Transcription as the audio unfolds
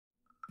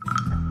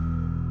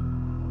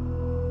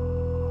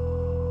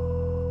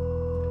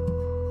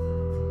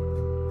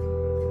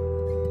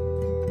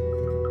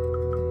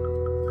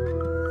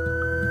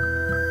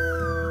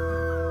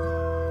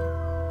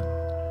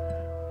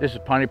This is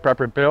Pony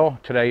Prepper Bill.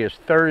 Today is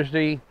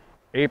Thursday,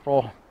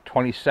 April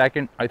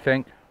 22nd, I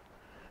think.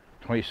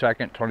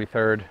 22nd,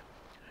 23rd.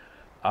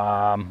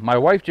 My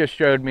wife just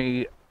showed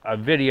me a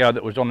video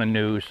that was on the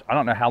news. I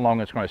don't know how long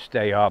it's going to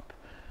stay up.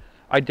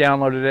 I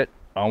downloaded it.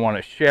 I want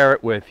to share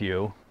it with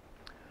you.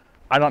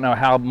 I don't know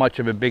how much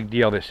of a big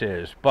deal this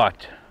is,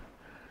 but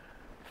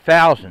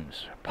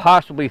thousands,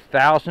 possibly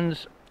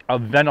thousands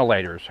of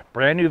ventilators,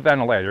 brand new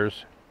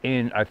ventilators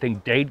in, I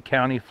think, Dade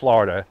County,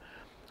 Florida,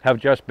 have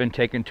just been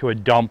taken to a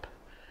dump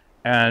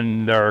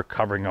and they're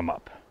covering them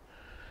up.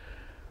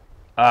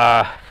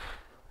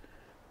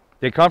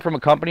 They come from a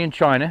company in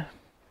China,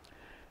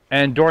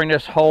 and during when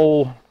this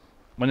whole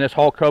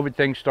COVID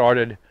thing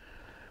started,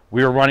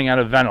 we were running out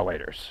of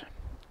ventilators.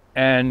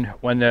 And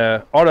when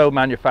the auto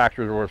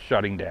manufacturers were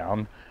shutting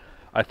down,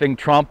 I think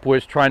Trump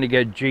was trying to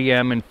get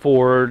GM and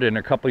Ford and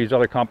a couple of these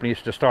other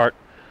companies to start.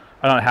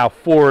 I don't know how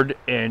Ford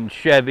and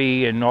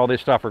Chevy and all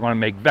this stuff are going to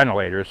make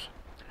ventilators,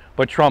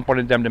 but Trump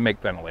wanted them to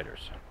make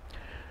ventilators.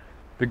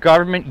 The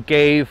government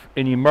gave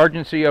an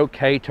emergency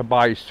okay to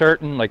buy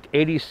certain, like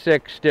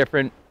 86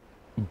 different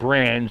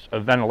brands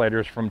of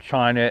ventilators from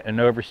China and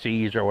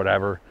overseas or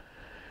whatever.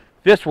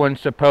 This one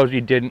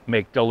supposedly didn't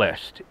make the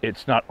list.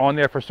 It's not on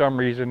there for some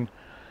reason.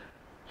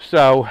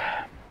 So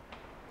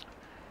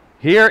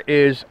here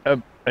is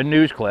a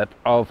news clip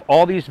of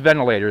all these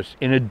ventilators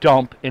in a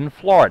dump in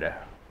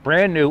Florida.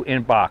 Brand new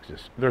in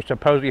boxes. There's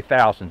supposedly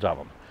thousands of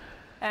them.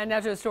 And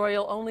now to a story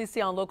you'll only see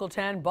on Local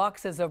 10.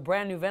 Boxes of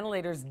brand new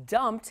ventilators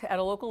dumped at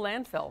a local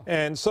landfill.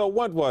 And so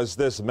what was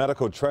this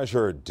medical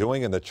treasure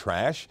doing in the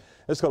trash?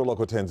 Let's go to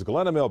Local 10's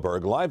Glenna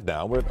Milberg live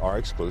now with our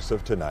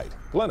exclusive tonight.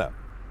 Glenna.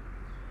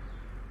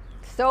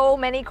 So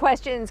many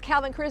questions.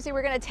 Calvin Cruzy,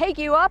 we're going to take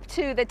you up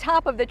to the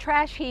top of the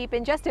trash heap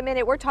in just a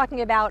minute. We're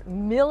talking about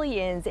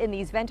millions in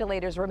these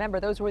ventilators. Remember,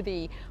 those were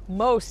the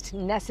most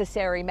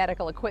necessary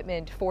medical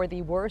equipment for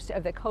the worst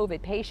of the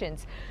COVID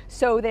patients.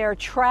 So they're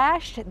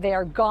trashed,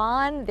 they're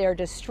gone, they're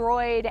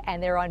destroyed,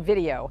 and they're on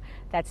video.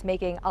 That's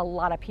making a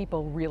lot of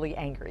people really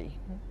angry.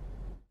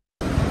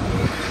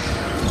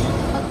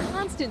 A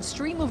constant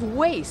stream of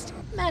waste,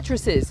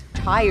 mattresses,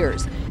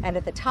 tires, and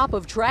at the top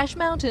of Trash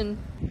Mountain,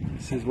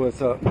 this is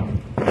what's up.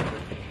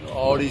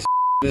 All these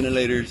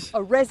ventilators.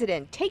 A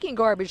resident taking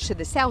garbage to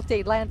the South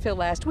Dade landfill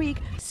last week,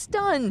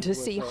 stunned to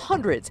see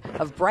hundreds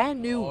of brand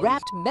new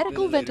wrapped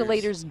medical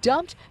ventilators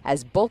dumped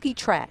as bulky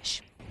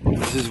trash.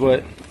 This is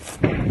what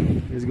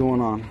is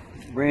going on.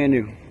 Brand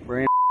new.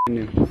 Brand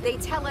new. They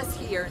tell us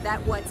here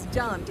that what's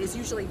dumped is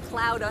usually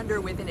plowed under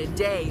within a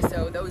day,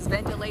 so those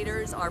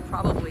ventilators are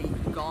probably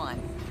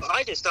gone.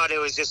 I just thought it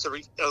was just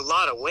a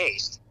lot of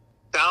waste.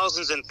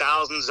 Thousands and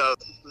thousands of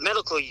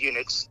medical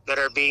units that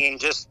are being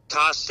just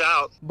tossed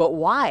out. But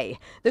why?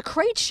 The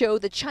crates show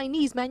the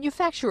Chinese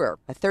manufacturer,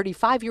 a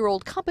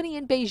 35-year-old company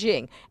in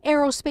Beijing,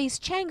 Aerospace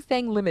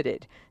Changfeng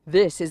Limited.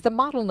 This is the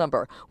model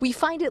number. We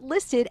find it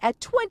listed at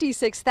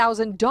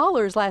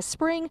 $26,000 last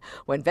spring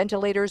when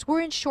ventilators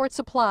were in short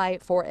supply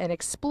for an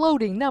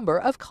exploding number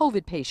of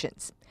COVID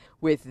patients.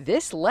 With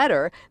this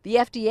letter, the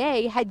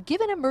FDA had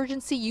given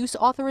emergency use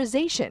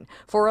authorization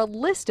for a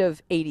list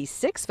of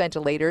 86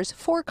 ventilators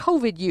for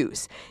COVID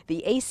use.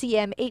 The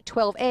ACM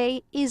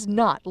 812A is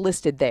not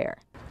listed there.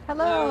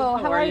 Hello,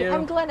 how are you?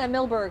 I'm Glenna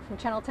Milberg from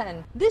Channel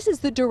 10. This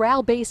is the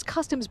Doral-based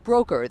customs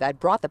broker that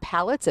brought the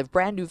pallets of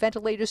brand new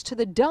ventilators to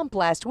the dump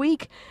last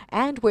week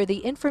and where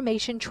the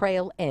information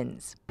trail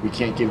ends. We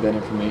can't give that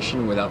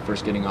information without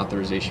first getting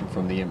authorization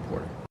from the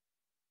importer.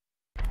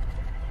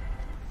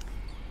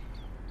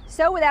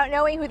 So without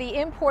knowing who the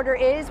importer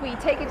is, we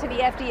take it to the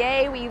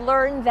FDA. We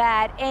learn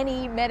that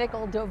any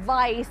medical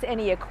device,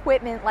 any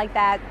equipment like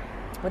that,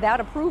 without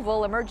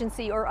approval,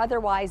 emergency or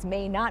otherwise,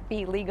 may not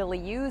be legally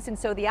used. And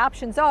so the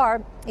options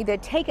are either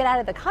take it out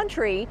of the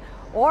country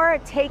or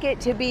take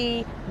it to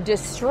be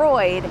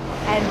destroyed.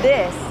 And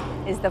this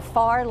is the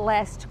far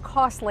less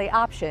costly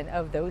option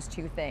of those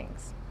two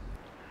things.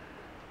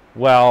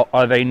 Well,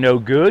 are they no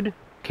good?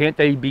 Can't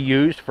they be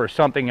used for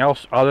something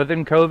else other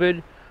than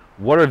COVID?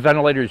 What are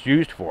ventilators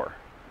used for?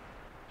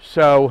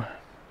 So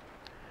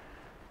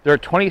they're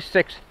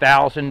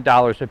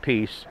 $26,000 a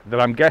piece that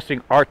I'm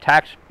guessing our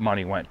tax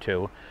money went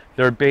to.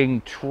 They're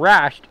being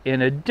trashed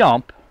in a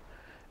dump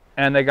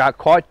and they got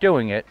caught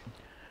doing it.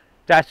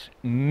 That's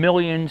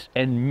millions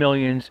and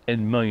millions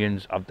and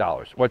millions of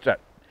dollars. What's that?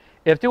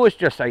 If there was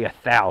just say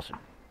 1,000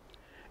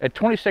 at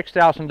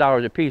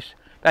 $26,000 a piece,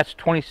 that's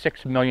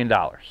 $26 million.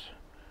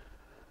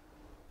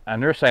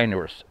 And they're saying there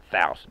was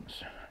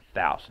thousands.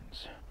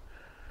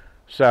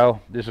 So,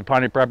 this is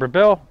Pony Prepper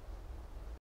Bill.